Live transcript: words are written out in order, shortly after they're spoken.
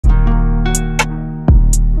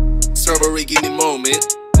celebrating the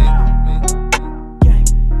moment.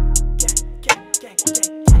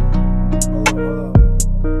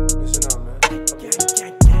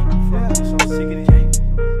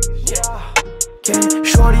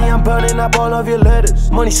 Shorty, I'm burning up all of your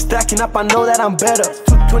letters. Money stacking up, I know that I'm better.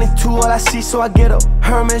 222, all I see, so I get up.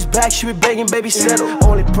 Hermes back, she be begging, baby, settle.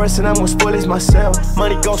 Only person I'm gonna spoil is myself.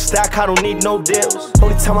 Money go stack, I don't need no deals.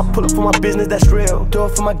 Only time I pull up for my business, that's real. Do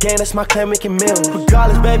it for my game, that's my claim, making meals.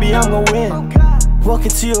 Regardless, baby, I'm gonna win. Walk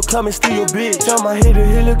into your club and steal your bitch. On my head,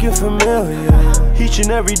 here looking familiar. Each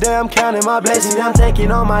and every day, I'm counting my blessings. I'm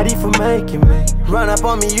taking all my D for making me. Run up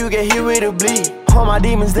on me, you get hit with a bleed. All my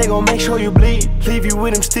demons, they gon' make sure you bleed. Leave you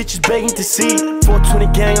with them stitches begging to see. 420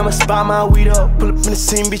 gang, I'ma spot my weed up. Pull up in the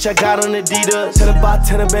scene, bitch, I got on Adidas. Tell the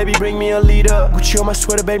bartender, baby, bring me a leader. Gucci on my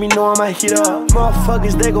sweater, baby, know I'm a heater.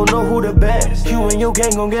 Motherfuckers, they gon' know who the best. You and your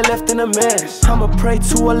gang gon' get left in a mess. I'ma pray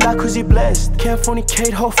to Allah cause he blessed. Can't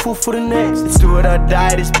fornicate, hopeful for the next. Let's do it or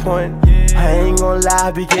die at this point. I ain't gon' lie,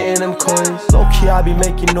 I be getting them coins. Low key, I be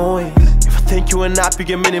making noise. If I think you and not, you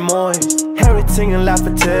get many moist. Everything in life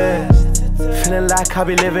a test. Feeling like I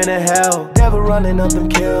be living in hell. Devil running up them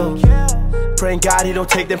kills. Praying God he don't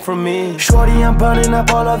take them from me. Shorty, I'm burning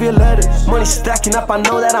up all of your letters. Money stacking up, I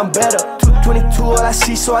know that I'm better. 222, all I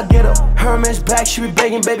see, so I get up. Hermes back, she be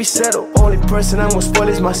begging, baby, settle. Only person I'm gonna spoil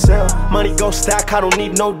is myself. Money go stack, I don't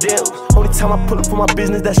need no deals. Only time I pull up for my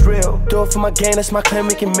business, that's real. Do it for my gang, that's my claim,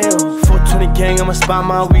 making meals. 420 gang, I'ma spot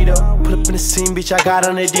my weed up. Pull up in the scene, bitch, I got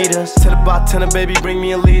on Adidas. Tell the bartender, baby, bring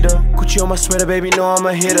me a leader. Gucci on my sweater, baby, know I'm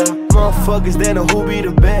a hitter. Motherfuckers, they know who be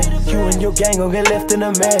the best. You and your gang gon' get left in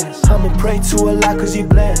a mess. I'ma pray to Allah cause he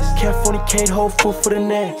blessed. Can't fornicate, hopeful for the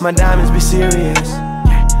next. My diamonds be serious.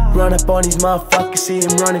 Run up on these motherfuckers, see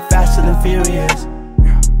him running faster than furious.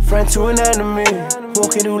 Friend to an enemy,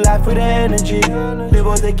 walking through life with energy. Little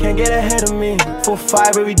boys, they can't get ahead of me.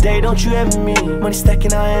 4-5 every day, don't you envy me. Money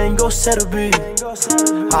stacking, I ain't gon' settle be.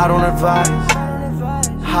 I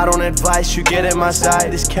don't advise you get at my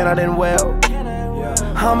side, this cannot end well.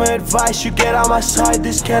 I'ma advise you get out my side,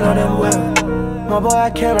 this cannot end well. My boy, I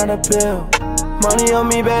cannot appeal. Money on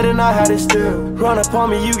me better not have it still. Run up on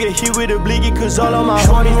me, you get hit with a bleaky. Cause all of my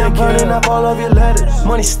homies, they burning up all of your letters.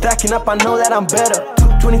 Money stacking up, I know that I'm better.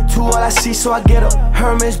 222, all I see, so I get up.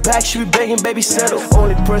 Hermes back, she be begging, baby, settle.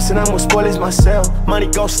 Only person I'm gonna spoil is myself. Money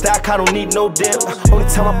go stack, I don't need no deals. Only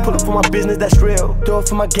time I pull up for my business, that's real. Do it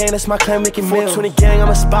for my gang, that's my claim, making meals. 420 gang,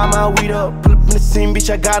 I'ma spot my weed up. Pull up in the scene,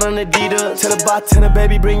 bitch, I got on Adidas. Tell the bartender,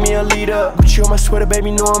 baby, bring me a leader. Gucci on my sweater,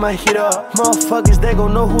 baby, know I'm a hitter. Motherfuckers, they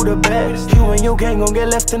gon' know who the best. You and your gang gon' get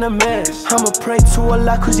left in a mess. I'ma pray to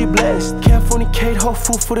Allah cause he blessed. Can't fornicate,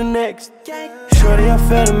 hopeful for the next. Shorty, I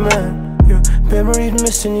fed a man. Your memories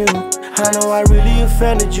missing you. I know I really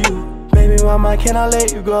offended you. Baby mama, can I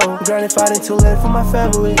let you go? Grinding, fighting till late for my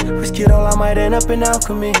family. Risk it all, I might end up in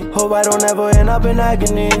alchemy. Hope I don't ever end up in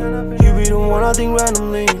agony. You be the one I think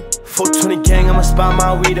randomly. 420 gang, I'ma spot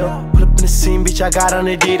my weed up. Pull up in the scene, bitch, I got on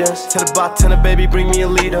Adidas. Tell the bartender, baby, bring me a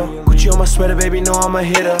leader. Gucci on my sweater, baby, know I'm a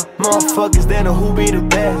hitter. Motherfuckers, they know who be the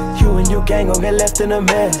best. You and your gang gon' get left in a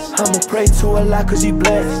mess. I'ma pray to Allah cause he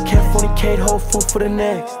blessed. Can't fornicate, hopeful for the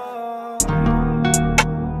next.